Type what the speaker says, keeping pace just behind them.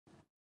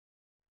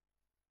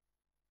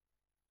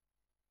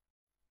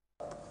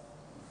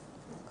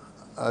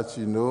As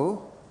you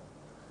know,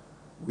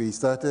 we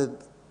started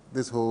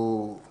this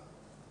whole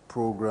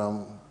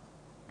program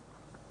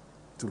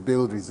to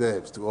build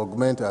reserves, to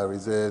augment our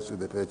reserves with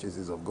the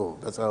purchases of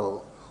gold. That's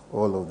how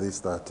all of this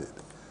started.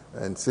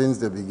 And since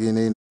the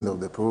beginning of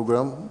the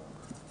program,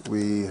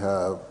 we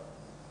have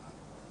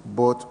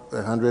bought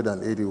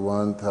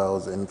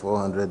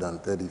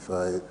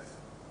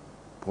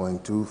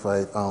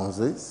 181,435.25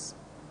 ounces,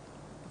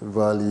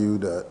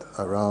 valued at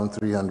around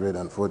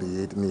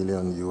 348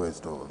 million US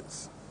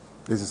dollars.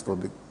 This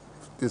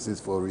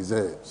is for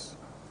reserves,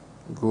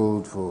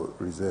 gold for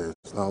reserves.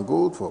 Now,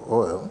 gold for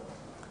oil,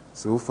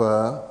 so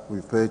far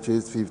we've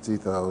purchased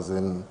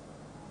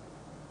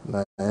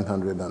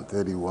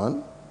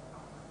 50,931,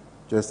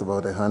 just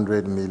about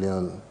 100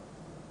 million.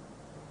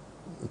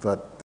 In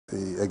fact,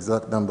 the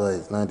exact number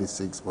is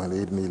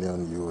 96.8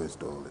 million US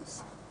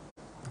dollars.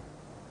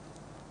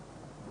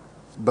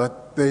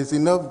 But there's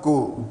enough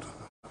gold,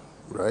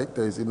 right?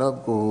 There's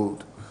enough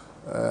gold.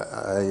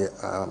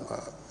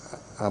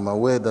 I'm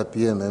aware that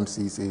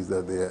PMMC says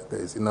that there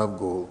is enough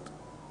gold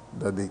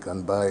that they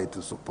can buy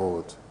to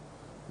support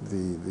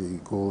the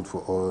gold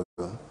for oil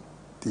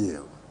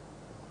deal.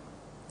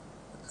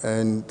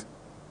 And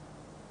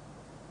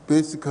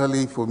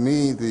basically, for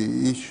me,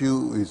 the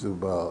issue is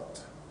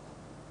about,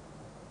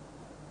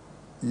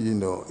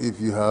 if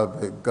you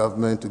have a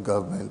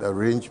government-to-government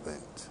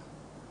arrangement,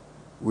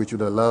 which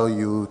would allow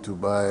you to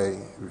buy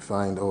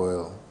refined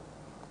oil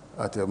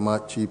at a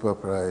much cheaper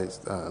price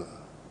than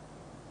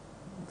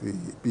the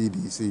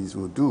BDCs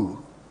will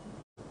do,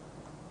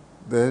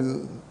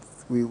 then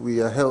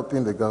we are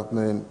helping the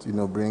government,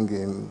 bring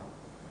in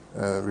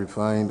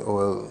refined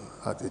oil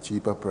at a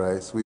cheaper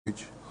price,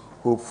 which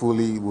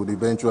hopefully would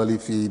eventually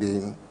feed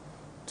in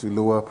to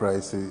lower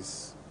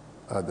prices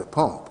at the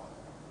pump.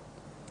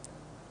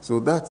 So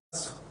that's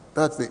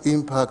the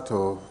impact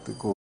of the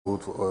gold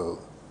for oil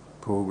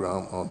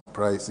program on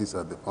prices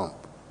at the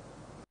pump.